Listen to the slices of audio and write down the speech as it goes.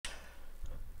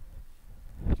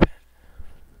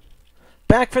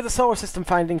back for the solar system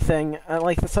finding thing.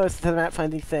 Like the solar system map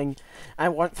finding thing, I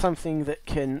want something that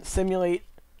can simulate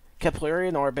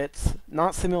Keplerian orbits,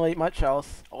 not simulate much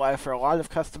else, allow for a lot of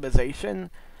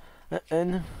customization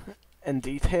and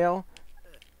detail,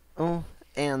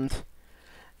 and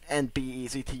be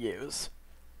easy to use.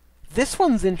 This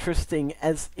one's interesting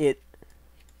as it...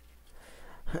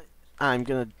 I'm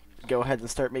gonna go ahead and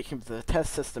start making the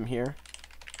test system here.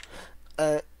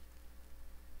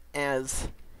 As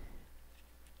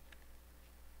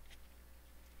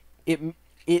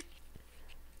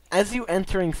as you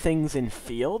entering things in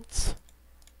fields,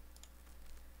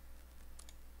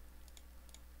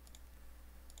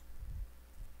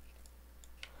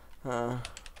 so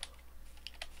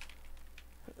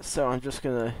I'm just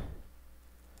gonna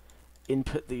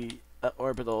input the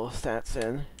orbital stats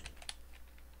in.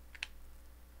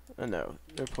 No,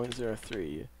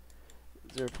 0.03,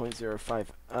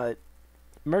 0.05.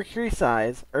 Mercury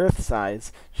size, Earth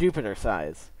size, Jupiter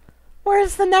size.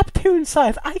 Where's the Neptune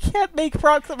size? I can't make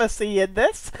Proxima C in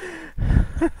this!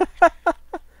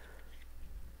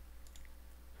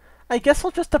 I guess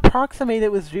I'll just approximate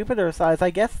it with Jupiter size.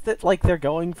 I guess that, like, they're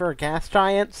going for a gas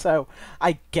giant, so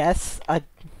I guess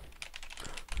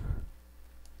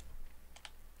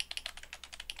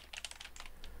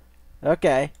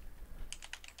okay.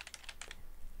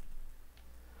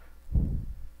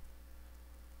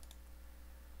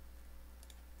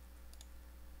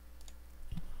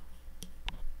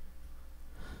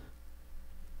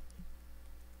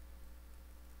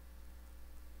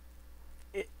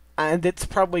 And it's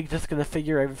probably just going to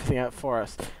figure everything out for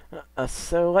us.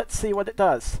 So let's see what it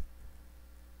does.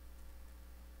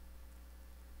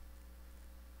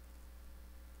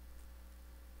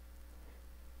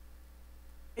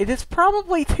 It is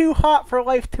probably too hot for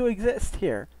life to exist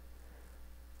here.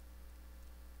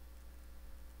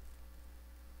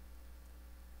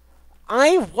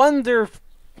 I wonder...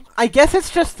 I guess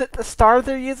it's just that the star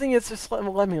they're using is just...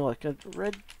 Let me look. A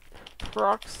red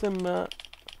Proxima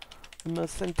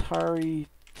Centauri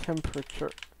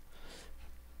temperature.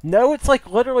 No, it's like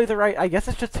literally the right... I guess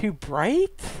it's just too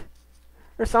bright?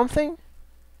 Or something?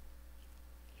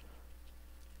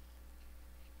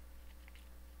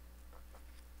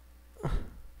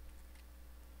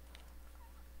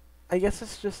 I guess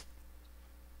it's just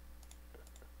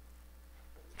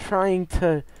trying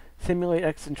to simulate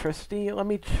eccentricity. Let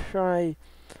me try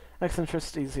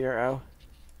eccentricity 0.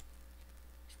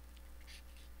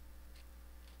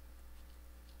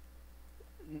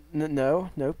 No,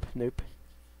 nope.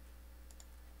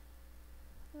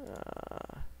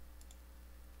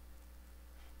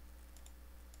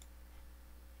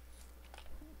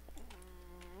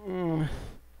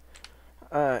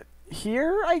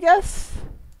 Here, I guess?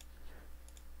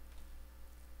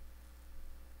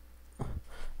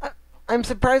 I'm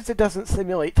surprised it doesn't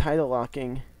simulate tidal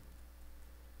locking.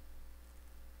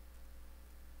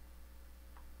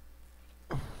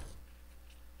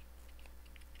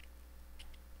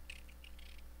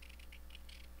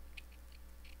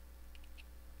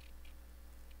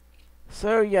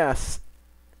 So yes,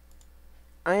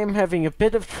 I am having a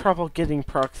bit of trouble getting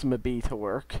Proxima B to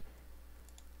work.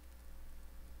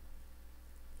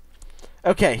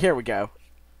 Okay, here we go.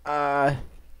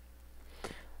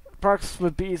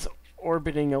 Proxima B's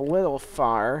orbiting a little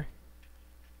far.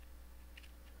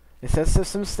 It says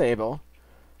system stable.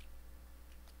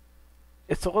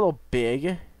 It's a little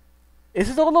big. Is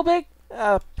it a little big?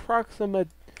 Proxima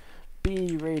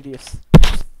B radius.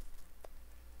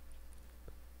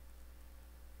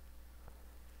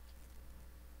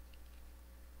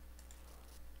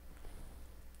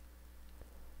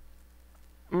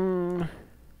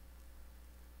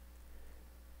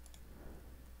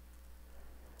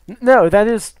 No, that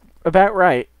is about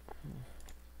right.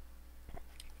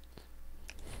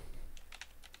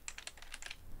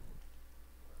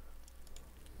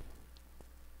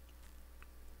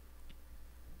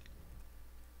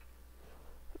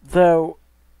 Though,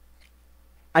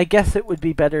 I guess it would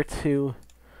be better to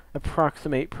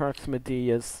approximate Proxima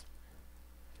D as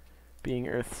being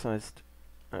Earth-sized.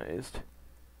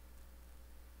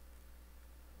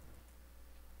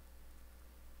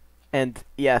 And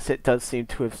yes, it does seem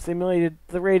to have simulated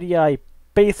the radii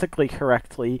basically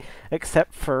correctly,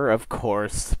 except for, of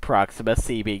course, Proxima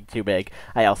C being too big.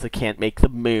 I also can't make the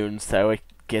moon, so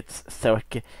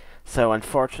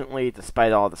unfortunately,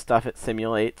 despite all the stuff it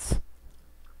simulates,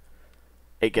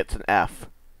 it gets an F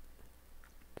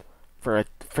for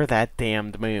that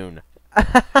damned moon.